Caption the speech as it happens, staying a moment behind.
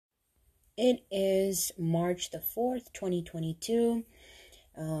It is March the 4th, 2022.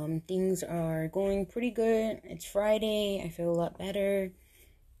 Things are going pretty good. It's Friday. I feel a lot better.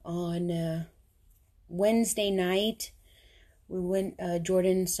 On Wednesday night,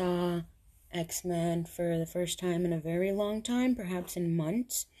 Jordan saw X-Men for the first time in a very long time, perhaps in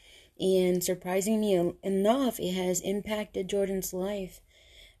months. And surprisingly enough, it has impacted Jordan's life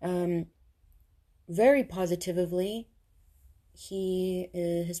um, very positively.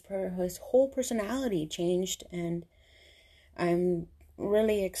 His whole personality changed, and I'm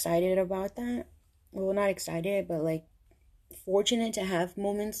really excited about that. Well, not excited, but like fortunate to have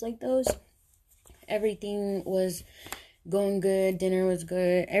moments like those. Everything was going good, dinner was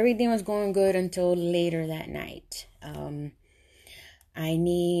good, everything was going good until later that night. I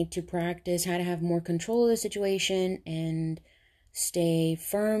need to practice how to have more control of the situation and stay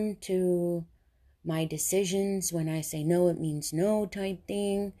firm to my decisions. When I say no, it means no type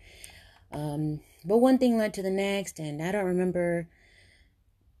thing. But one thing led to the next, and I don't remember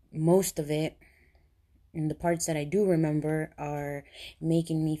most of it. And the parts that I do remember are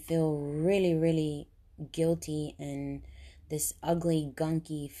making me feel really, really guilty and this ugly,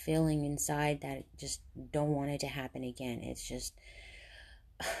 gunky feeling inside that I just don't want it to happen again. It's just,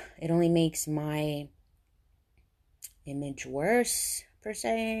 it only makes my image worse, per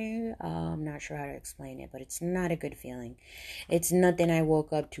se. I'm not sure how to explain it, but it's not a good feeling. It's nothing I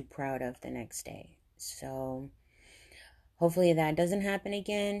woke up too proud of the next day. So hopefully that doesn't happen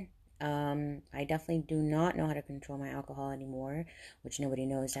again. I definitely do not know how to control my alcohol anymore, which nobody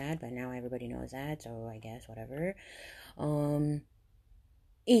knows that, but now everybody knows that, so I guess whatever. Um,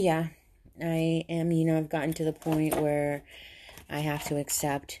 yeah, I am, I've gotten to the point where I have to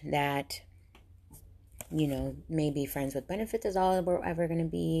accept that, maybe friends with benefits is all we're ever going to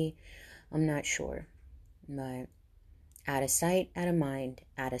be. I'm not sure, but out of sight, out of mind,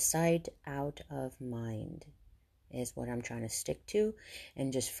 out of sight, out of mind is what I'm trying to stick to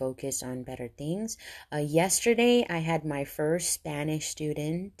and just focus on better things. Yesterday, I had my first Spanish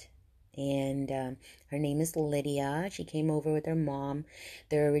student, and her name is Lydia. She came over with her mom.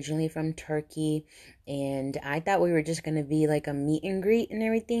 They're originally from Turkey, and I thought we were just going to be like a meet and greet and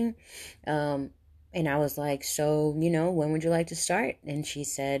everything. And I was like, so, when would you like to start? And she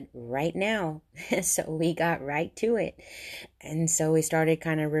said, right now. So we got right to it. And so we started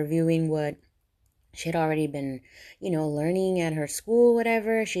kind of reviewing what she had already been, learning at her school,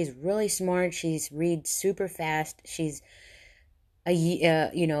 whatever. She's really smart. She's reads super fast. She's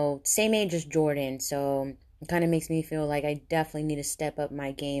same age as Jordan. So it kind of makes me feel like I definitely need to step up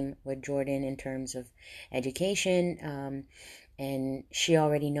my game with Jordan in terms of education. And she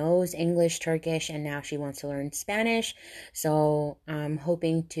already knows English, Turkish, and now she wants to learn Spanish. So I'm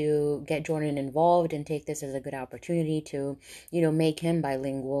hoping to get Jordan involved and take this as a good opportunity to, make him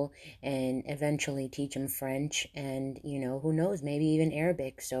bilingual and eventually teach him French and, who knows, maybe even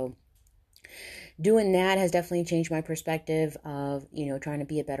Arabic. So doing that has definitely changed my perspective of, trying to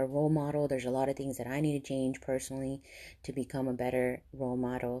be a better role model. There's a lot of things that I need to change personally to become a better role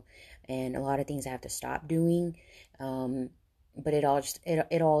model, and a lot of things I have to stop doing. But it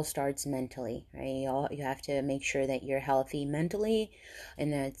all starts mentally, right? You have to make sure that you're healthy mentally,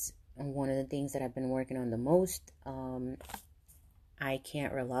 and that's one of the things that I've been working on the most. I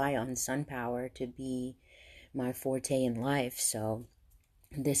can't rely on sun power to be my forte in life, so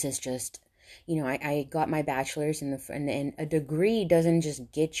this is just, I got my bachelor's and a degree doesn't just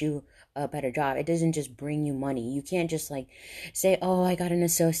get you a better job. It doesn't just bring you money. You can't just like say, oh, I got an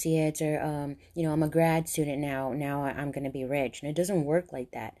associate's, or I'm a grad student now I'm going to be rich. And it doesn't work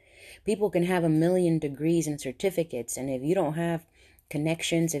like that. People can have a million degrees and certificates, and if you don't have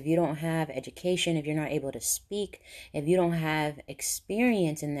connections, if you don't have education, if you're not able to speak, if you don't have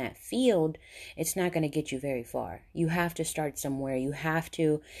experience in that field, it's not going to get you very far. You have to start somewhere. You have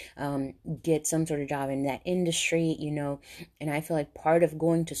to get some sort of job in that industry, and I feel like part of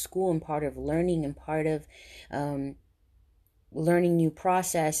going to school and part of learning and part of learning new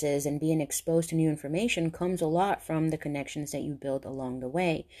processes and being exposed to new information comes a lot from the connections that you build along the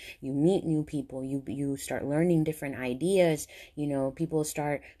way. You meet new people, you start learning different ideas, people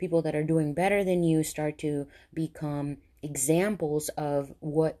that are doing better than you start to become examples of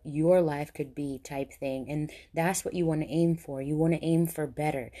what your life could be type thing. And that's what you want to aim for. You want to aim for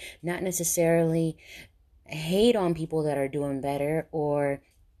better, not necessarily hate on people that are doing better or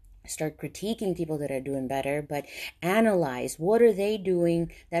start critiquing people that are doing better, but analyze what are they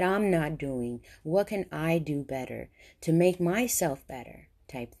doing that I'm not doing? What can I do better to make myself better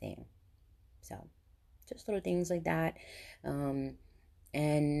type thing. So just little things like that.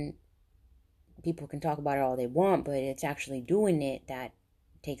 And people can talk about it all they want, but it's actually doing it that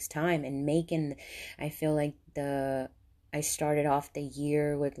takes time. And I feel like I started off the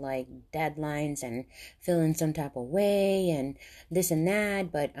year with like deadlines and feeling some type of way and this and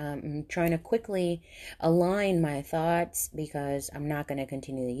that, but I'm trying to quickly align my thoughts because I'm not going to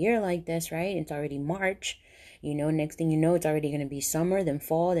continue the year like this, right? It's already March. Next thing you know, it's already going to be summer, then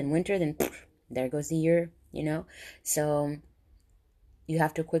fall, then winter, then there goes the year. So you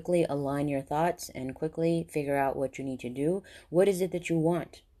have to quickly align your thoughts and quickly figure out what you need to do. What is it that you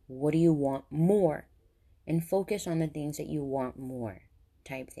want? What do you want more? And focus on the things that you want more,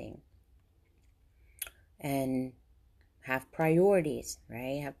 type thing. And have priorities,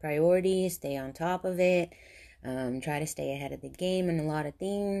 right? Have priorities, stay on top of it, try to stay ahead of the game in a lot of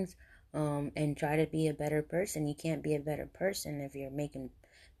things, and try to be a better person. You can't be a better person if you're making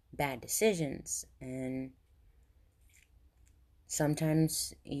bad decisions. And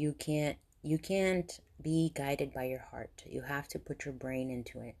sometimes you can't be guided by your heart. You have to put your brain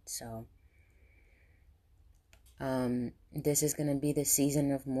into it. So this is going to be the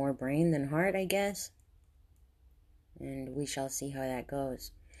season of more brain than heart, I guess. And we shall see how that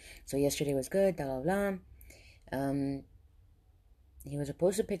goes. So yesterday was good, blah, blah, blah. He was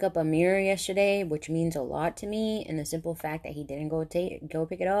supposed to pick up a mirror yesterday, which means a lot to me. And the simple fact that he didn't go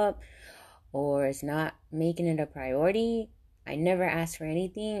pick it up, or is not making it a priority. I never ask for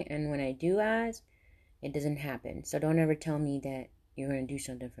anything, and when I do ask, it doesn't happen. So don't ever tell me that you're going to do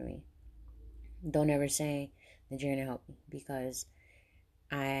something for me. Don't ever say that you're going to help me, because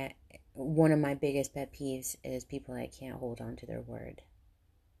one of my biggest pet peeves is people that can't hold on to their word,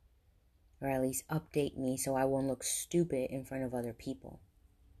 or at least update me so I won't look stupid in front of other people.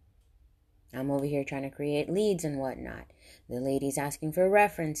 I'm over here trying to create leads and whatnot. The lady's asking for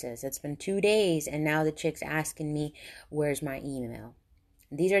references. It's been 2 days, and now the chick's asking me, where's my email?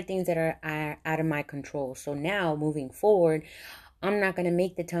 These are things that are out of my control. So now, moving forward, I'm not going to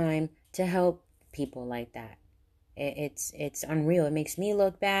make the time to help people like that. It's unreal. It makes me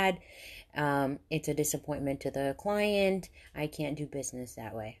look bad. It's a disappointment to the client. I can't do business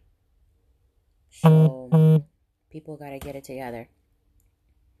that way. So people got to get it together.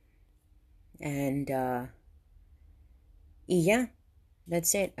 And yeah,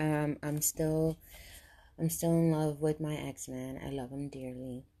 that's it. I'm still in love with my ex-man. I love him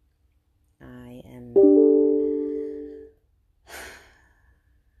dearly. I am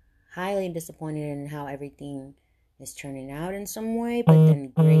highly disappointed in how everything is turning out in some way, but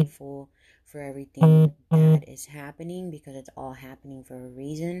then grateful for everything that is happening, because it's all happening for a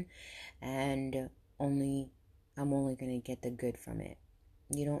reason, and I'm only going to get the good from it.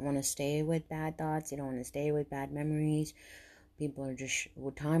 You don't want to stay with bad thoughts. You don't want to stay with bad memories. People are just,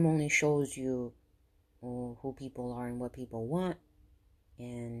 time only shows you who people are and what people want.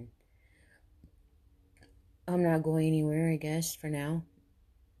 And I'm not going anywhere, I guess, for now.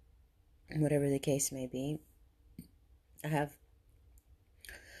 Whatever the case may be. I have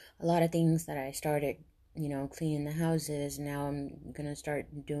a lot of things that I started, cleaning the houses. Now I'm going to start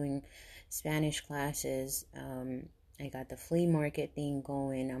doing Spanish classes. I got the flea market thing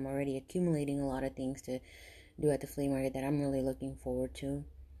going. I'm already accumulating a lot of things to do at the flea market that I'm really looking forward to.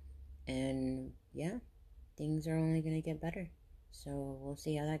 And yeah, things are only going to get better. So we'll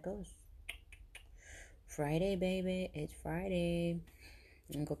see how that goes. Friday, baby. It's Friday.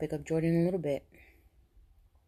 I'm going to go pick up Jordan in a little bit.